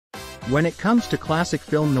When it comes to classic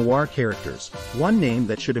film noir characters, one name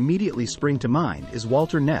that should immediately spring to mind is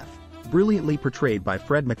Walter Neff, brilliantly portrayed by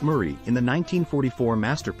Fred MacMurray in the 1944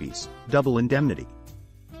 masterpiece, Double Indemnity.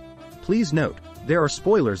 Please note, there are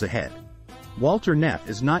spoilers ahead. Walter Neff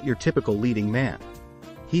is not your typical leading man.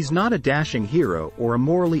 He's not a dashing hero or a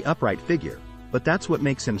morally upright figure, but that's what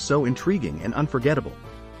makes him so intriguing and unforgettable.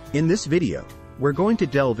 In this video, we're going to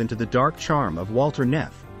delve into the dark charm of Walter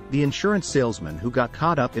Neff, the insurance salesman who got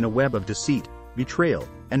caught up in a web of deceit, betrayal,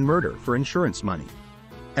 and murder for insurance money.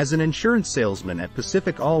 As an insurance salesman at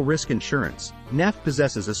Pacific All Risk Insurance, Neff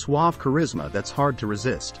possesses a suave charisma that's hard to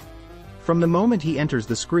resist. From the moment he enters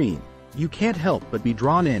the screen, you can't help but be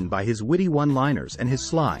drawn in by his witty one-liners and his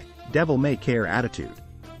sly, devil-may-care attitude.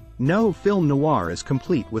 No film noir is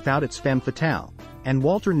complete without its femme fatale, and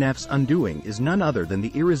Walter Neff's undoing is none other than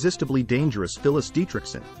the irresistibly dangerous Phyllis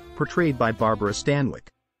Dietrichson, portrayed by Barbara Stanwyck.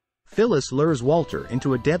 Phyllis lures Walter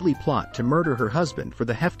into a deadly plot to murder her husband for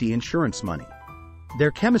the hefty insurance money.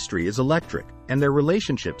 Their chemistry is electric, and their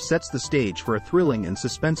relationship sets the stage for a thrilling and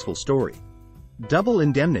suspenseful story. Double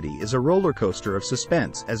Indemnity is a roller coaster of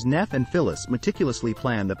suspense as Neff and Phyllis meticulously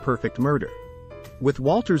plan the perfect murder. With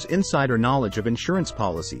Walter's insider knowledge of insurance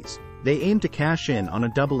policies, they aim to cash in on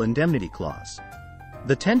a double indemnity clause.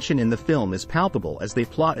 The tension in the film is palpable as they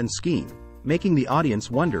plot and scheme, making the audience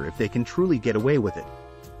wonder if they can truly get away with it.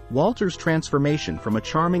 Walter's transformation from a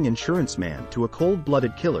charming insurance man to a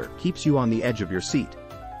cold-blooded killer keeps you on the edge of your seat.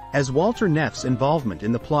 As Walter Neff's involvement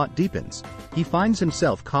in the plot deepens, he finds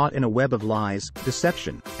himself caught in a web of lies,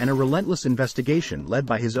 deception, and a relentless investigation led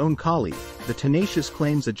by his own colleague, the tenacious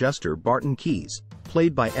claims adjuster Barton Keyes,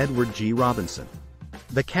 played by Edward G. Robinson.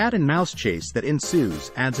 The cat-and-mouse chase that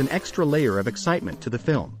ensues adds an extra layer of excitement to the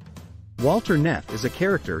film. Walter Neff is a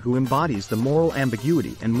character who embodies the moral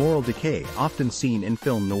ambiguity and moral decay often seen in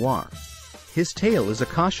film noir. His tale is a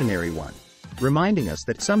cautionary one, reminding us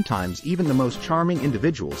that sometimes even the most charming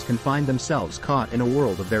individuals can find themselves caught in a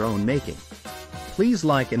world of their own making. Please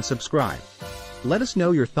like and subscribe. Let us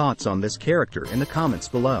know your thoughts on this character in the comments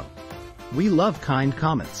below. We love kind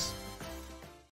comments.